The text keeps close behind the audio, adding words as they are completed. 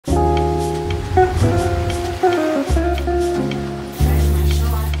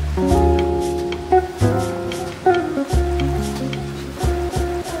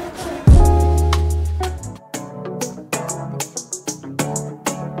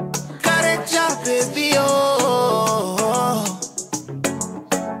job, baby, oh.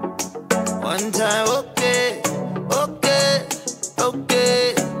 One time, okay, okay,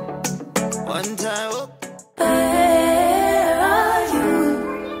 okay. One time, okay. Where are you?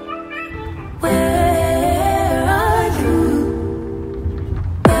 Where are you?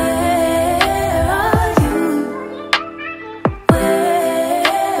 Where are you?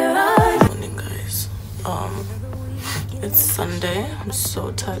 Where are you? Morning, guys. It's Sunday. I'm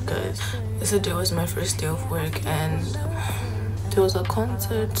so tired, guys. Yesterday was my first day of work and there was a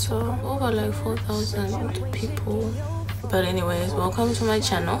concert, so over like 4,000 people. But anyways, welcome to my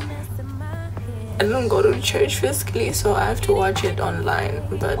channel. I don't go to church physically, so I have to watch it online.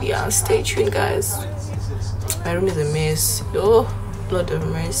 But yeah, stay tuned, guys. My room is a mess. Oh, Lord of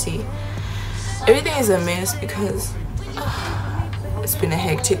mercy. Everything is a mess because it's been a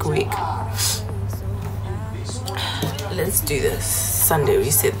hectic week. Let's do this Sunday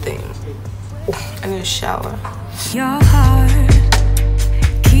reset thing. I need a shower. Your heart,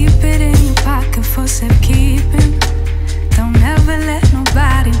 keep it in your pocket for safekeeping. Don't ever let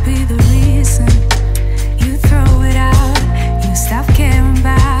nobody be the reason you throw it out, you stop caring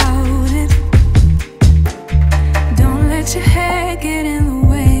about it. Don't let your hair get in the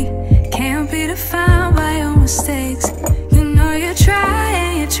way, can't be defined by your mistakes. You know you try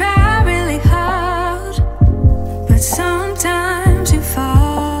and you try really hard, but sometimes you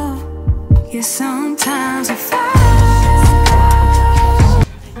fall. Yeah, sometimes you fall.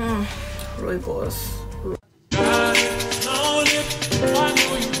 Roy boss.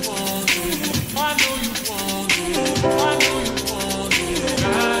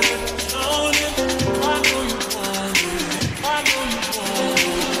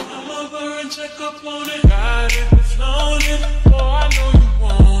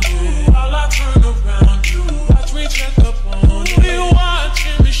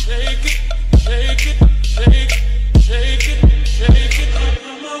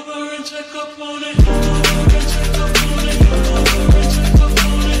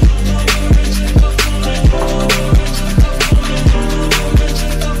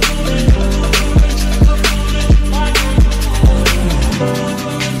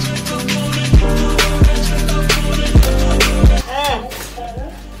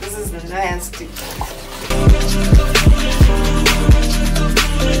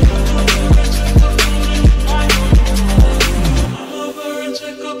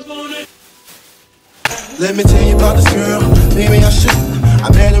 Let me tell you about this girl, maybe I should. I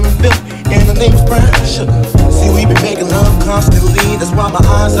met her in Philly, and her name was Brown Sugar. See, we been making love constantly, that's why my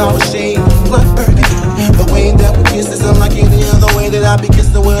eyes always shade blood burgundy. The way that we kiss is unlike any other way that I be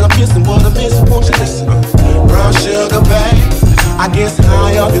kissing when I'm kissing. What I miss, won't you listen? Brown sugar, babe, I guess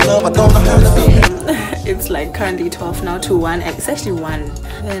high off your love, I don't know how to be. It's like currently 12 now to 1. It's actually 1. I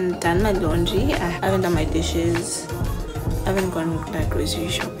haven't done my laundry, I haven't done my dishes, I haven't gone like grocery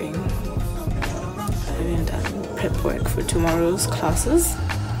shopping, I haven't done prep work for tomorrow's classes.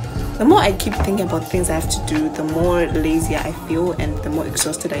 The more I keep thinking about things I have to do, the more lazier I feel and the more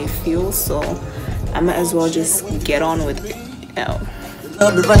exhausted I feel, so I might as well just get on with it, you know.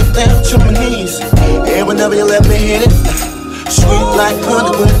 I'll be right down to my knees, and whenever you let me hit it, sweet like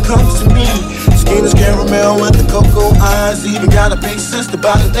honey when it comes to me. Skin is caramel with the cocoa eyes, even got a big sister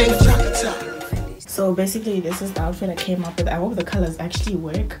by the name of Capcut. So basically this is the outfit I came up with. I hope the colors actually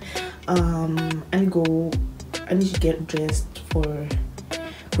work. I need to get dressed for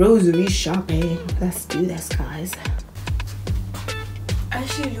grocery shopping. Let's do this, guys. I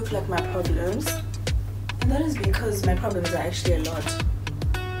actually look like my problems, and that is because my problems are actually a lot.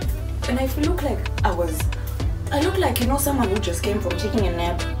 And I look like I look like, you know, someone who just came from taking a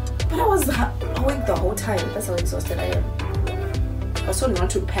nap, but I was awake the whole time. That's how exhausted I am. Also not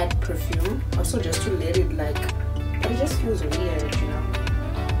to pat perfume, also just to let it like, it just feels weird, you know.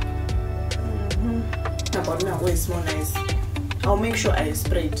 Now, but my way is more nice. I'll make sure I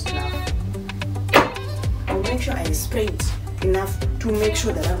spray it enough. I'll make sure I spray it enough to make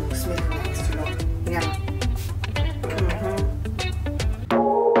sure that I'm smelling nice, you know. Yeah.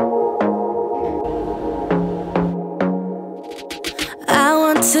 I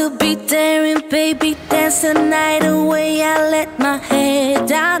want to be daring, baby, dance the night away. I let my head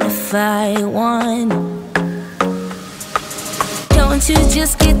down if I want. Don't you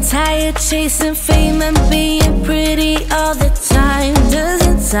just get tired chasing fame and being pretty all the time?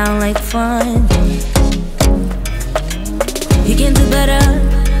 Doesn't sound like fun. You can do better.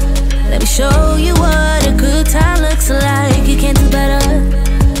 Let me show you what a good time looks like. You can do better,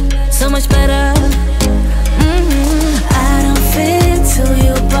 so much better. I don't fit into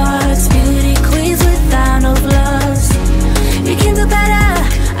your bars, beauty queens without no flaws. You can do better,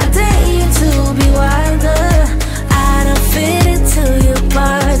 I dare you to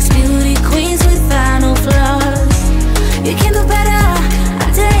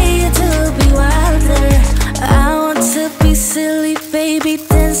we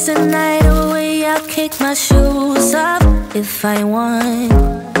dance the night away, I'll kick my shoes off if I want.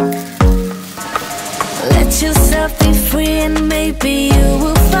 Let yourself be free and maybe you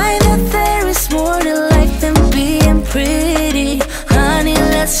will find that there is more to life than being pretty. Honey,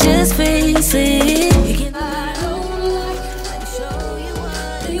 let's just face it. You can buy your own life and show you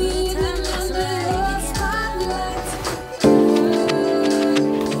what a good time is like.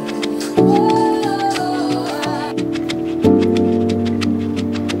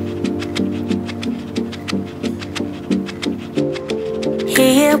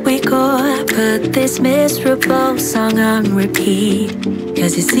 Here we go, put this miserable song on repeat,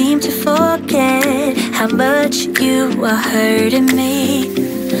 'cause you seem to forget how much you are hurting me.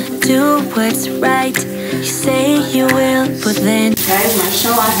 Do what's right, you say you will, but then... Guys, my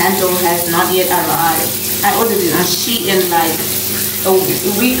shower handle has not yet arrived. I ordered it on Shein like a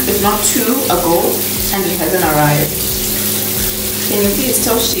week, if not two ago, and it hasn't arrived. Can you please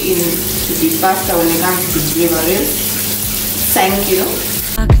tell Shein to be faster when it comes to delivery? Thank you.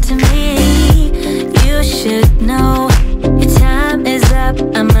 Talk to me, you should know your time is up,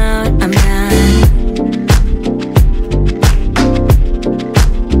 I'm out, I'm done.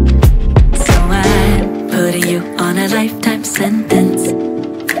 So I put you on a lifetime sentence,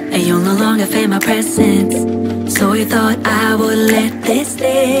 and you'll no longer feel my presence. So you thought I would let this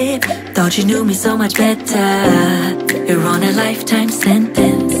slip, thought you knew me so much better. You're on a lifetime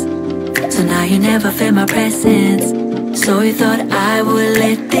sentence, so now you never feel my presence. So you thought I would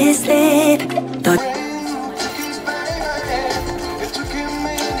let this slip, thought...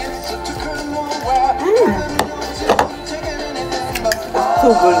 So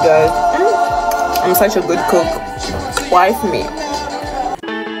good, guys. I'm such a good cook. Wife me.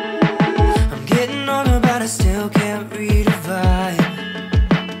 I'm getting older, but I still can't read a vibe.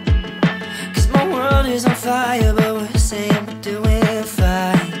 'Cause my world is on fire, but we're saying we're doing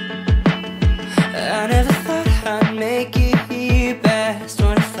fine. I never thought I'd make it here past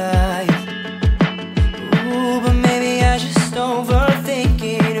 25. Ooh, but maybe I just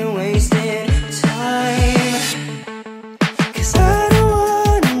overthinking and wasting time. 'Cause I don't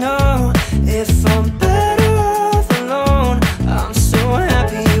wanna know if I'm better off alone. I'm so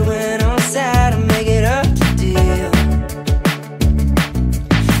happy when I'm sad, I make it up to deal.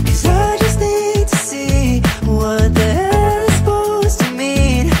 'Cause I just need to see what the hell is supposed to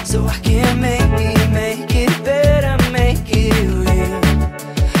mean, so I can make it better, make it real.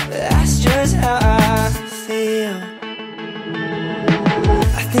 That's just how I feel.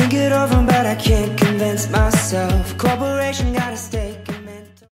 I think it over, but I can't convince myself. Cooperate